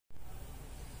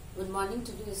Good morning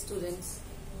to dear students.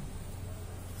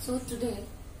 So today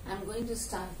I am going to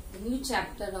start the new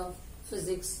chapter of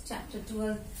physics, chapter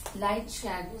 12, light,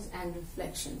 shadows and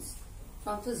reflections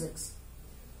from physics.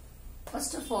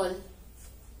 First of all,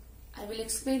 I will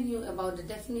explain you about the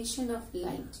definition of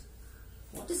light.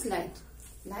 What is light?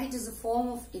 Light is a form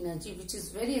of energy which is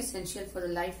very essential for the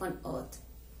life on earth.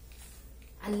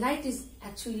 And light is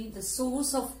actually the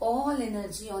source of all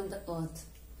energy on the earth.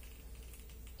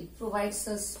 It provides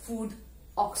us food,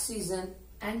 oxygen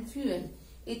and fuel.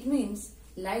 It means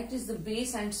light is the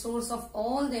base and source of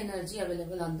all the energy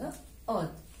available on the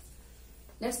earth.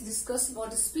 Let's discuss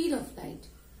about the speed of light.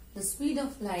 The speed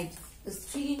of light is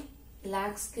 3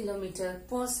 lakhs kilometers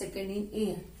per second in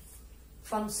air.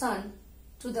 From sun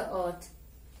to the earth,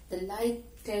 the light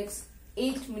takes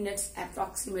 8 minutes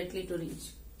approximately to reach.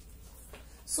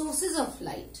 Sources of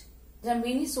light. There are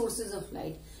many sources of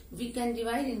light. We can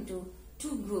divide into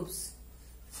two groups.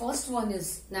 First one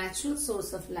is natural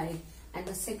source of light and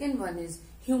the second one is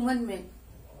human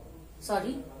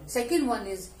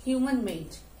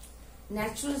made.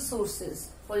 Natural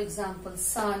sources, for example,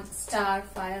 sun, star,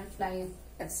 firefly,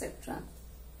 etc.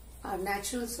 are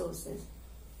natural sources,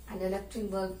 and electric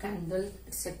bulb, candle,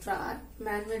 etc. are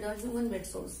man-made or human-made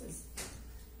sources.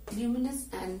 Luminous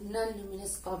and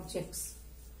non-luminous objects.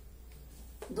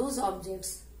 Those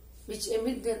objects which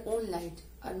emit their own light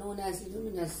are known as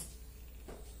luminous,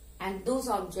 and those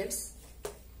objects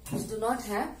which do not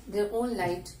have their own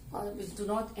light or which do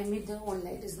not emit their own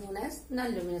light is known as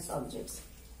non-luminous objects.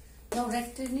 Now,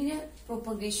 rectilinear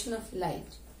propagation of light.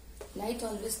 Light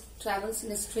always travels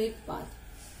in a straight path.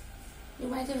 You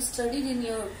might have studied in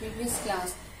your previous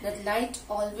class that light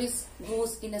always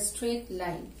goes in a straight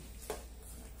line.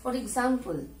 For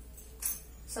example,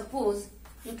 suppose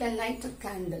you can light a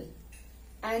candle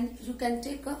and you can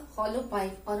take a hollow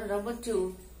pipe or a rubber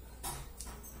tube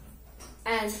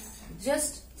and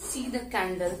just see the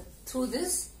candle through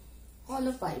this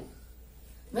hollow pipe.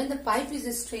 When the pipe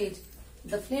is straight,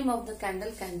 the flame of the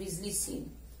candle can be easily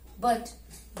seen. But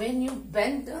when you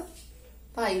bend the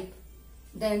pipe,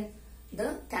 then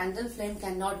the candle flame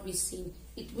cannot be seen.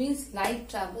 It means light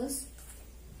travels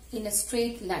in a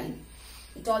straight line.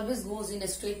 It always goes in a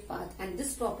straight path, and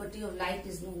this property of light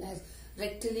is known as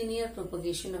rectilinear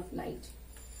propagation of light.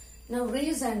 Now,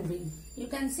 rays and beam. You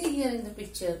can see here in the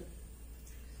picture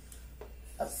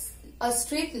a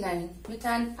straight line with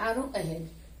an arrow ahead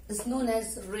is known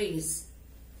as rays,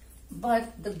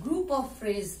 but the group of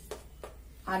rays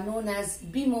are known as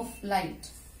beam of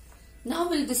light. Now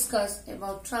we'll discuss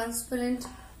about transparent,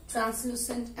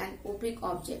 translucent and opaque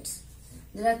objects.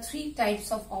 There are 3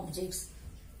 types of objects: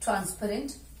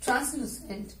 transparent,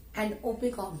 translucent and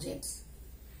opaque objects.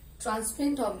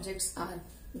 Transparent objects are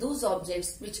those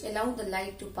objects which allow the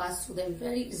light to pass through them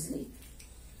very easily.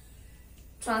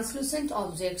 Translucent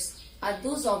objects are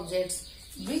those objects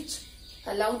which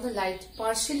allow the light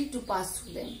partially to pass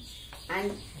through them.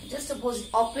 And just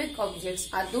opposite, opaque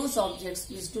objects are those objects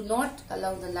which do not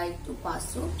allow the light to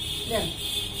pass through them.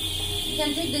 You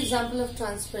can take the example of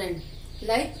transparent,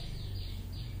 like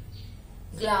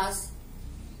glass,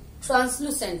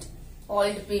 translucent,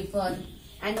 oiled paper,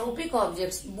 and opaque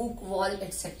objects, book, wall,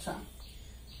 etc.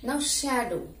 Now,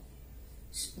 shadow.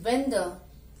 When the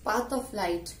path of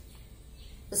light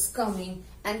is coming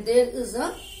and there is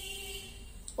a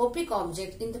opaque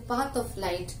object in the path of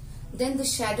light, then the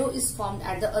shadow is formed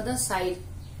at the other side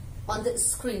on the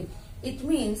screen. It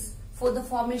means for the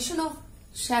formation of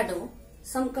shadow,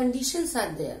 some conditions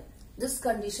are there. These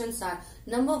conditions are: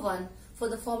 number 1, for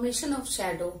the formation of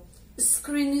shadow,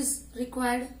 screen is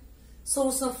required,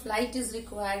 source of light is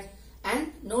required,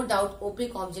 and no doubt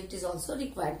opaque object is also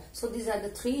required. So these are the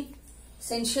 3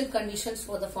 essential conditions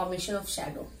for the formation of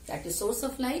shadow, that is source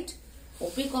of light,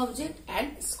 opaque object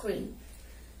and screen.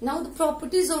 Now the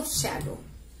properties of shadow.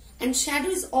 And shadow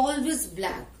is always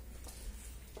black.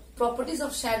 Properties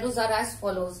of shadows are as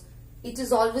follows. It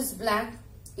is always black.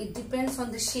 It depends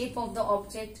on the shape of the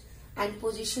object and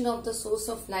position of the source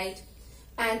of light,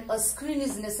 and a screen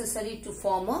is necessary to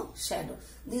form a shadow.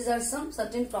 These are some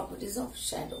certain properties of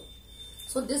shadow.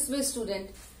 So this way,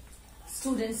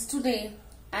 students, today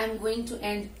I am going to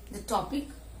end the topic.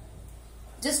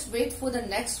 Just wait for the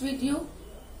next video.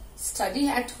 Study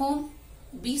at home.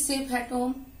 Be safe at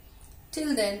home.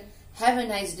 Till then, have a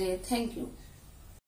nice day. Thank you.